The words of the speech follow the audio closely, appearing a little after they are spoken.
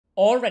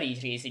Already,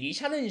 today's CD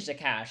challenge the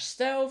cache,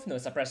 stealth, no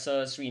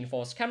suppressors,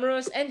 reinforced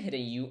cameras, and hidden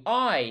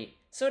UI.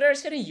 So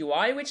there's hidden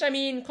UI, which I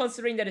mean,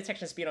 considering the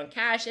detection speed on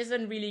cache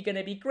isn't really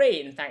gonna be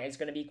great. In fact, it's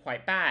gonna be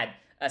quite bad.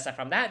 Aside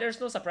from that, there's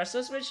no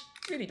suppressors, which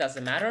really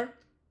doesn't matter.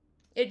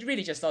 It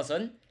really just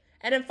doesn't.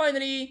 And then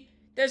finally,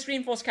 there's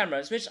reinforced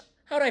cameras, which,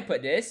 how do I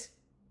put this?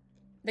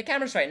 The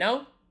cameras right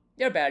now,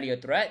 they're barely a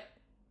threat.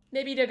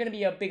 Maybe they're gonna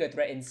be a bigger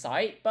threat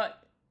inside,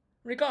 but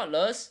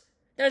regardless,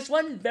 there's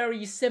one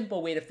very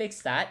simple way to fix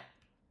that,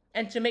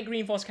 and to make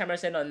reinforced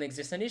cameras a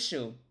non-existent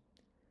issue.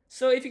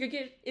 So if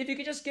you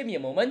could just give me a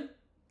moment,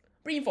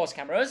 reinforced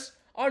cameras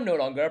are no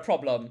longer a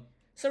problem.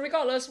 So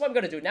regardless, what I'm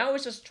gonna do now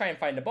is just try and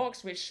find the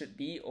box, which should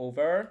be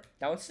over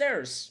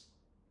downstairs.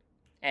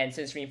 And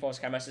since reinforced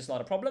cameras is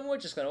not a problem, we're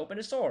just gonna open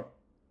the door.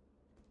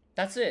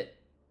 That's it.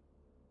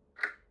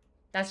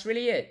 That's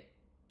really it.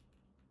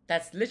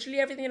 That's literally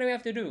everything that we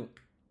have to do.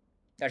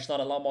 There's not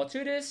a lot more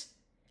to this,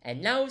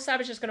 and now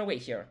Savage is gonna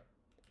wait here.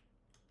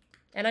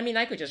 And I mean,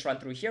 I could just run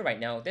through here right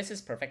now. This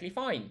is perfectly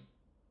fine.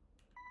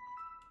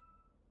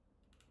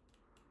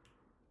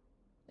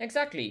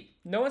 Exactly.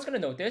 No one's gonna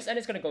notice, and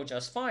it's gonna go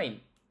just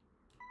fine.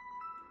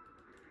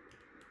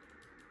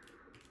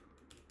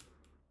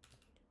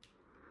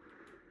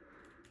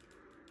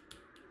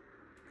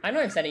 I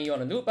know I'm sending you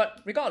on a loop,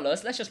 but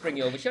regardless, let's just bring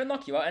you over here,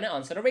 knock you out, and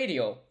answer the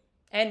radio.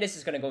 And this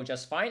is gonna go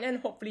just fine, and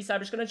hopefully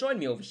Savage is gonna join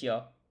me over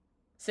here.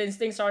 Since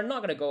things are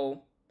not gonna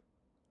go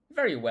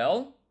very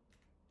well.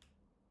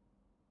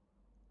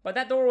 But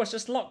that door was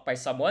just locked by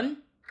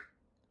someone.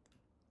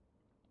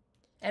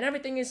 And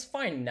everything is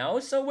fine now,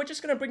 so we're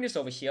just gonna bring this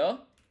over here,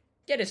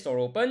 get this door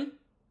open,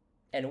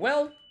 and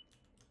well,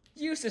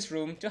 use this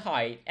room to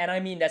hide. And I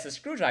mean, there's a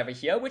screwdriver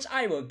here, which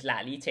I will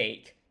gladly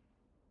take.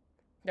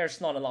 There's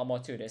not a lot more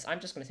to this.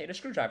 I'm just gonna take the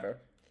screwdriver,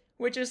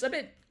 which is a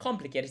bit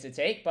complicated to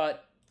take,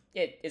 but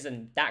it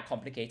isn't that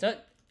complicated.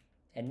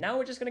 And now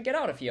we're just gonna get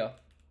out of here.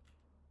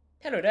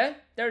 Hello there.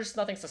 There's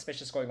nothing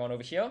suspicious going on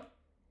over here.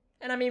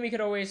 And I mean, we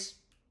could always...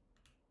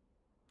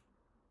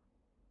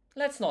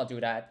 Let's not do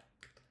that.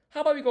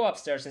 How about we go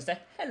upstairs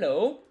instead?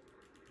 Hello?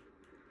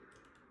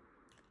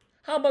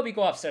 How about we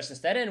go upstairs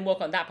instead and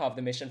work on that part of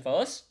the mission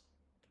first?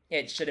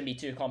 It shouldn't be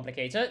too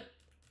complicated.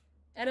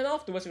 And then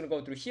afterwards, we're gonna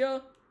go through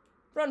here,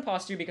 run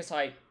past you because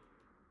I...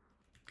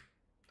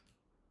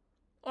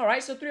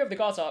 Alright, so 3 of the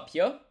guards are up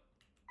here.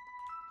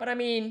 But I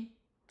mean,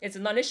 it's a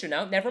non-issue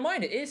now. Never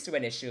mind, it is still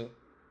an issue.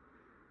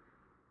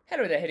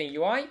 Hello there, hidden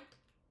UI.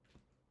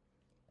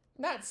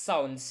 That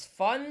sounds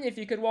fun. If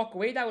you could walk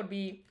away, that would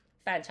be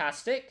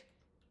fantastic.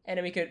 And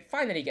then we could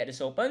finally get this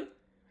open.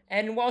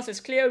 And whilst it's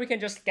clear, we can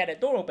just get a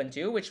door open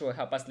too, which will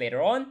help us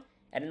later on.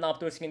 And then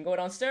afterwards, we can go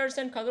downstairs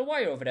and cut the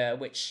wire over there,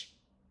 which...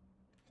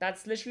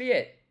 That's literally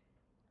it.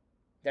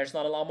 There's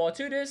not a lot more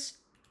to this.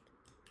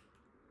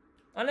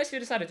 Unless you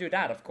decide to do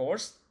that, of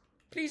course.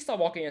 Please stop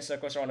walking in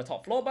circles around the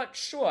top floor, but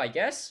sure, I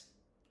guess.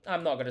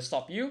 I'm not gonna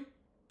stop you.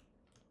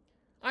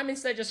 I'm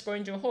instead just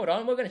going to... Hold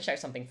on, we're gonna check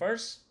something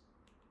first.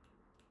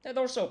 The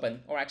door's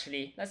open. Or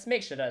actually, let's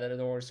make sure that the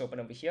door is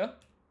open over here.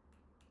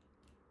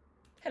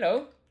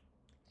 Hello.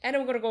 And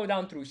then we're gonna go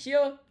down through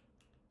here.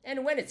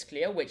 And when it's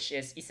clear, which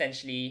is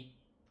essentially...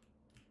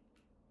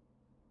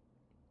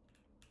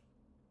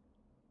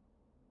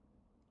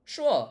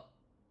 Sure.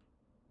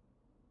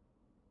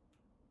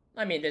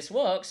 I mean, this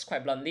works,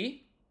 quite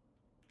bluntly.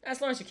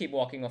 As long as you keep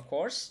walking, of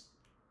course.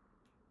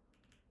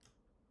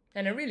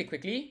 And then really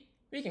quickly,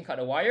 we can cut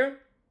a wire,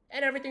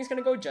 and everything's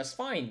gonna go just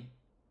fine.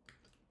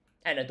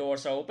 And the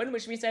doors are open,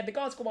 which means that if the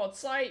guards go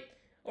outside,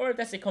 or if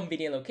that's a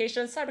convenient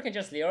location, Cyber can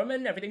just lure them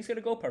and everything's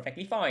gonna go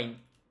perfectly fine.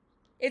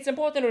 It's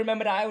important to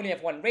remember that I only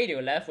have 1 radio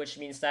left, which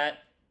means that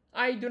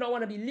I do not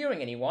want to be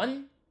luring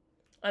anyone,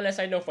 unless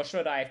I know for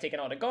sure that I have taken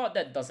out a guard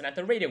that doesn't have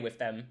the radio with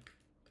them.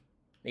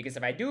 Because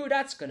if I do,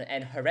 that's gonna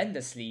end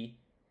horrendously.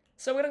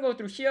 So we're gonna go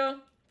through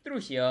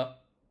here,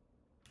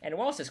 and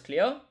whilst it's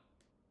clear,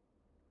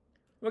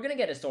 we're gonna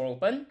get this door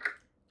open,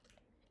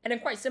 and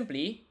then quite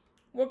simply,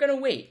 we're gonna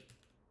wait.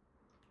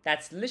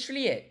 That's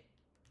literally it.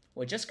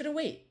 We're just gonna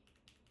wait.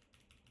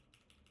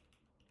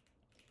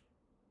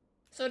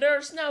 So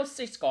there's now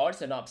 6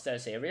 guards in the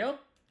upstairs area,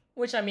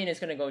 which I mean is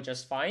gonna go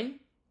just fine.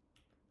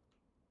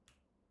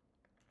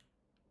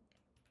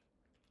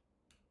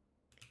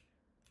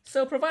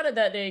 So provided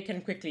that they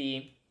can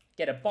quickly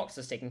get a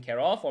boxes taken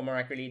care of, or more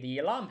accurately the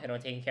alarm panel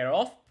taken care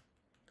of,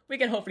 we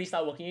can hopefully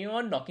start working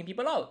on knocking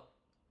people out.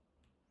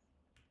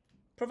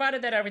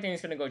 Provided that everything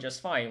is gonna go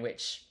just fine,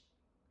 which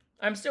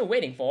I'm still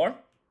waiting for.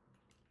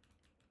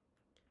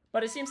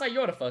 But it seems like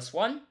you're the first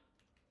one.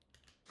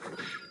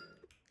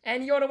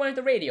 And you're the one with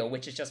the radio,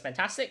 which is just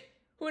fantastic.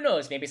 Who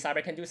knows, maybe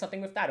Cyber can do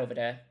something with that over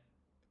there.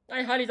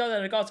 I highly doubt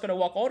that the guard's gonna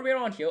walk all the way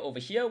around here over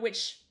here,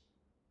 which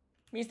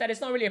means that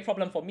it's not really a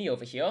problem for me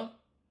over here.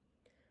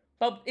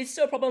 But it's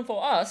still a problem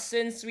for us,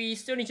 since we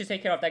still need to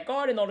take care of that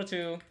guard in order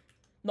to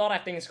not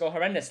have things go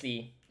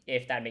horrendously,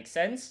 if that makes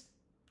sense.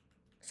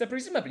 So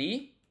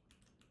presumably,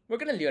 we're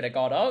gonna lure the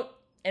guard out,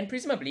 and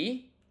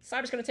presumably,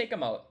 Cyber's gonna take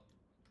him out.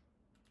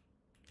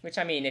 Which,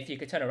 I mean, if you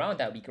could turn around,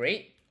 that would be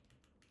great.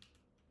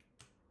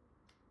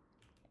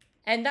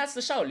 And that's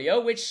the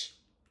Shaolio, which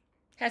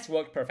has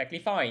worked perfectly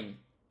fine.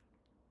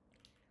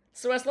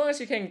 So as long as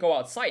you can go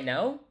outside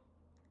now,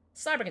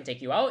 Cyber can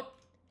take you out,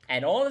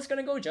 and all is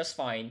gonna go just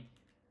fine.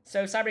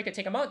 So if Cyber could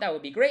take him out, that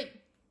would be great.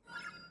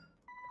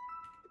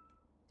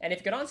 And if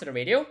you could answer the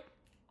radio,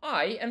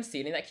 I am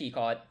stealing that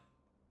keycard.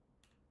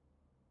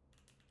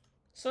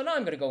 So now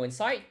I'm gonna go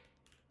inside.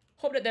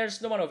 Hope that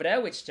there's no one over there,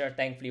 which there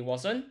thankfully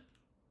wasn't.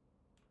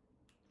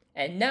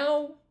 And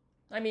now,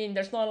 I mean,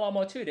 there's not a lot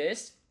more to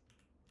this.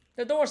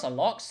 The door's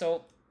unlocked,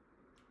 so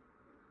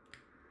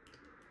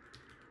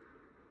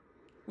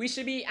we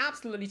should be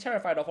absolutely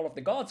terrified of all of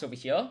the guards over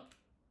here.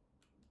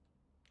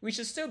 We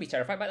should still be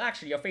terrified, but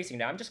actually you're facing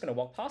there. I'm just gonna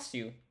walk past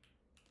you.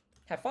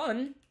 Have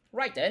fun.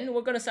 Right then,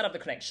 we're gonna set up the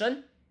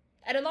connection.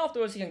 And then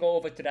afterwards you can go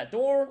over to that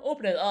door,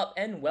 open it up,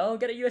 and well,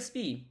 get a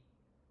USB.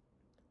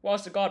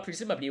 Whilst the guard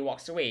presumably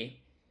walks away.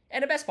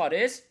 And the best part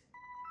is,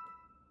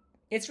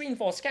 it's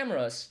reinforced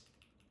cameras.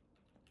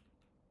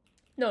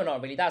 No,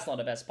 not really, that's not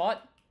the best part.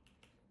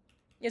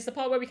 It's the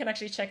part where we can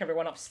actually check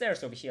everyone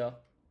upstairs over here.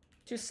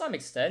 To some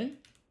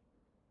extent.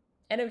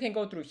 And then we can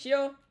go through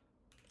here.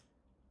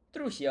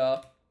 Through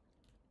here.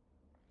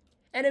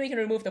 And then we can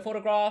remove the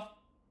photograph.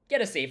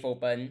 Get a safe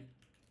open.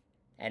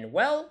 And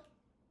well,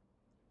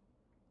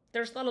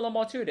 there's not a lot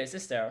more to this,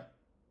 is there?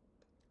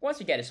 Once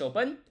we get this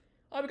open,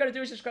 all we gotta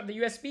do is just grab the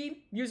USB,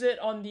 use it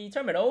on the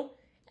terminal,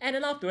 and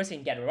then afterwards we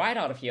can get right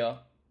out of here.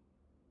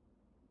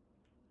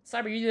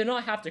 Cyber, you do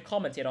not have to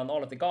commentate on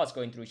all of the guards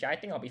going through here. I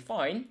think I'll be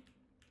fine.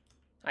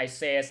 I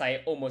say as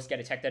I almost get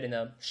detected in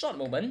a short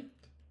moment.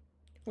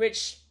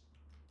 Which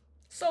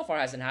so far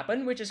hasn't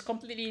happened, which is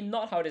completely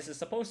not how this is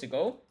supposed to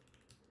go.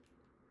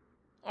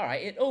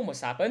 Alright, it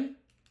almost happened.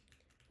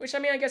 Which, I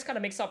mean, I guess kind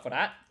of makes up for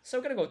that. So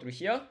we're gonna go through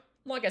here,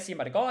 not get seen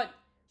by the guard,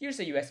 use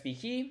the USB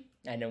key,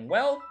 and then,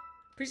 well,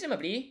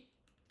 presumably,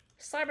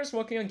 Cyber's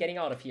working on getting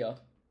out of here.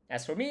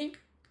 As for me,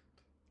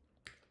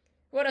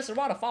 well, there's a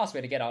rather fast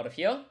way to get out of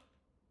here.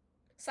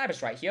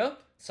 Cyber's right here,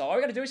 so all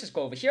we're gonna do is just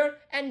go over here,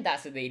 and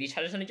that's the daily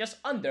challenge in just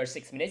under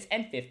 6 minutes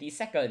and 50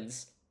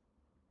 seconds.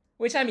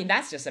 Which, I mean,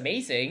 that's just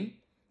amazing.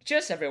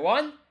 Cheers,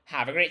 everyone.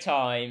 Have a great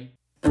time.